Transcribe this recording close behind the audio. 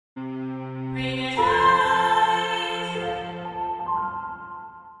Hi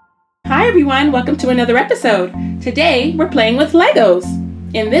everyone, welcome to another episode. Today we're playing with Legos.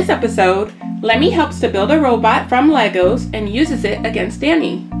 In this episode, Lemmy helps to build a robot from Legos and uses it against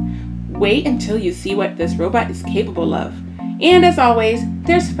Danny. Wait until you see what this robot is capable of. And as always,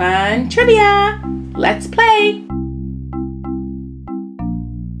 there's fun trivia. Let's play!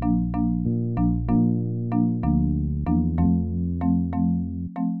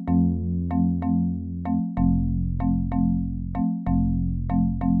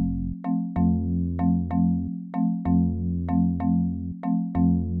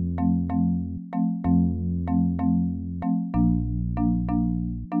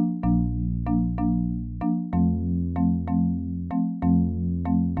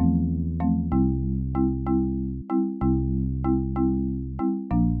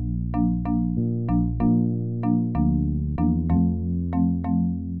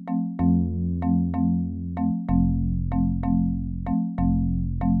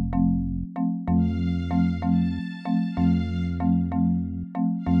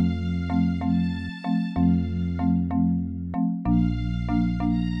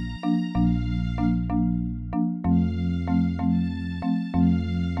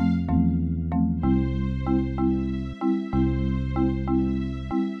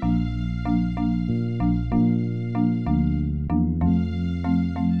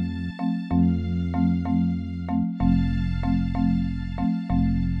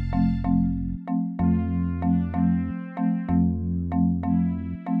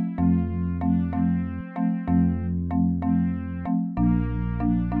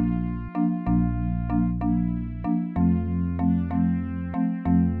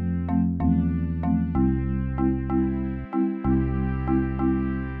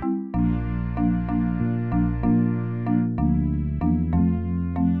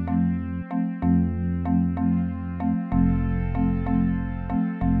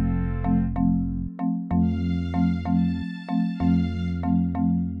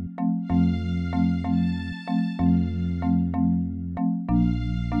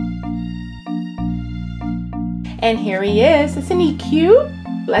 And here he is. Isn't he cute?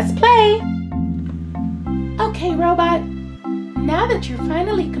 Let's play. Okay, robot. Now that you're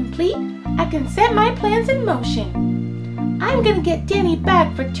finally complete, I can set my plans in motion. I'm gonna get Danny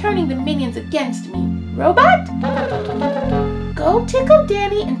back for turning the minions against me. Robot? Go tickle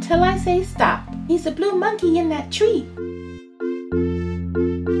Danny until I say stop. He's a blue monkey in that tree.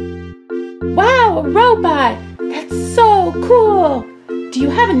 Wow, a robot! That's so cool! Do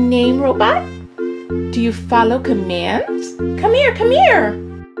you have a name, robot? Do you follow commands? Come here, come here!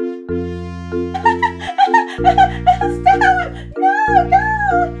 Stop! No!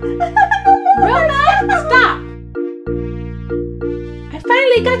 Robot, stop! I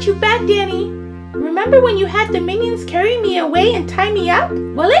finally got you back, Danny. Remember when you had the minions carry me away and tie me up?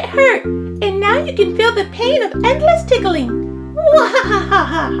 Well, it hurt, and now you can feel the pain of endless tickling.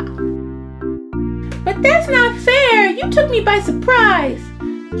 But that's not fair. You took me by surprise.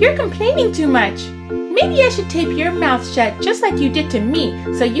 You're complaining too much. Maybe I should tape your mouth shut just like you did to me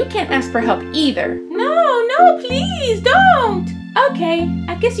so you can't ask for help either. No, please don't. Okay,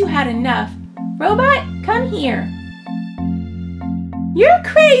 I guess you had enough. Robot, come here. You're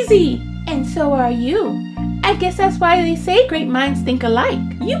crazy, and so are you. I guess that's why they say great minds think alike.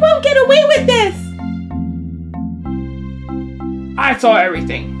 You won't get away with this. I saw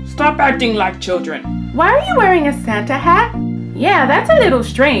everything. Stop acting like children. Why are you wearing a Santa hat? Yeah, that's a little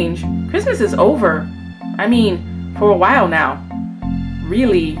strange. Christmas is over. I mean, for a while now.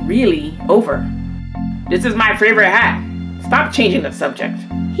 Really, really over. This is my favorite hat. Stop changing the subject.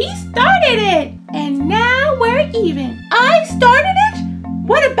 He started it, and now we're even. I started it?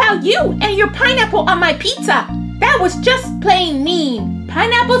 What about you and your pineapple on my pizza? That was just plain mean.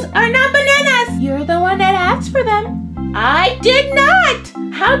 Pineapples are not bananas. You're the one that asked for them. I did not.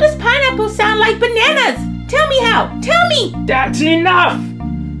 How does pineapple sound like bananas? Tell me how. Tell me. That's enough.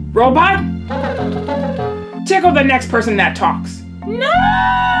 Robot, tickle the next person that talks. No!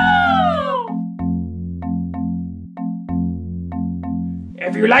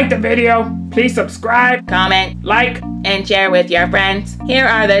 If you liked the video, please subscribe, comment, like, and share with your friends. Here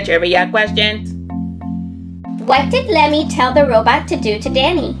are the trivia questions. What did Lemmy tell the robot to do to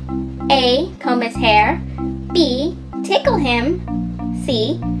Danny? A. Comb his hair. B. Tickle him.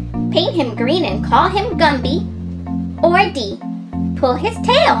 C. Paint him green and call him Gumby. Or D. Pull his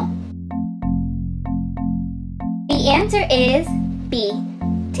tail. The answer is B.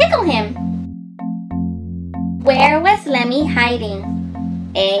 Tickle him. Where was Lemmy hiding?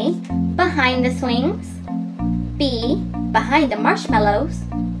 A. Behind the swings. B. Behind the marshmallows.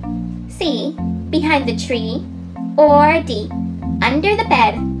 C. Behind the tree, or D. Under the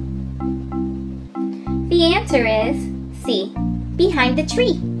bed? The answer is C. Behind the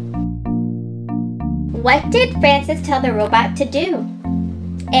tree. What did Francis tell the robot to do?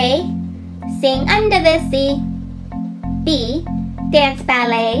 A. Sing under the sea. B. Dance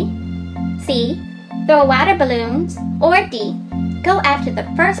ballet. C. Throw water balloons. Or D. Go after the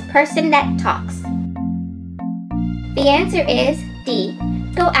first person that talks. The answer is D.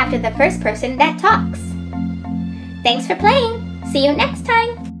 Go after the first person that talks. Thanks for playing. See you next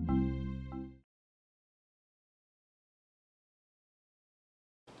time.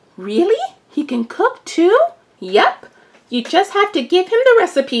 Really? He can cook too? Yup. You just have to give him the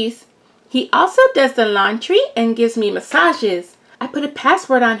recipes. He also does the laundry and gives me massages. I put a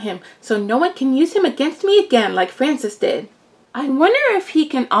password on him so no one can use him against me again like Francis did. I wonder if he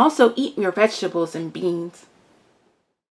can also eat your vegetables and beans.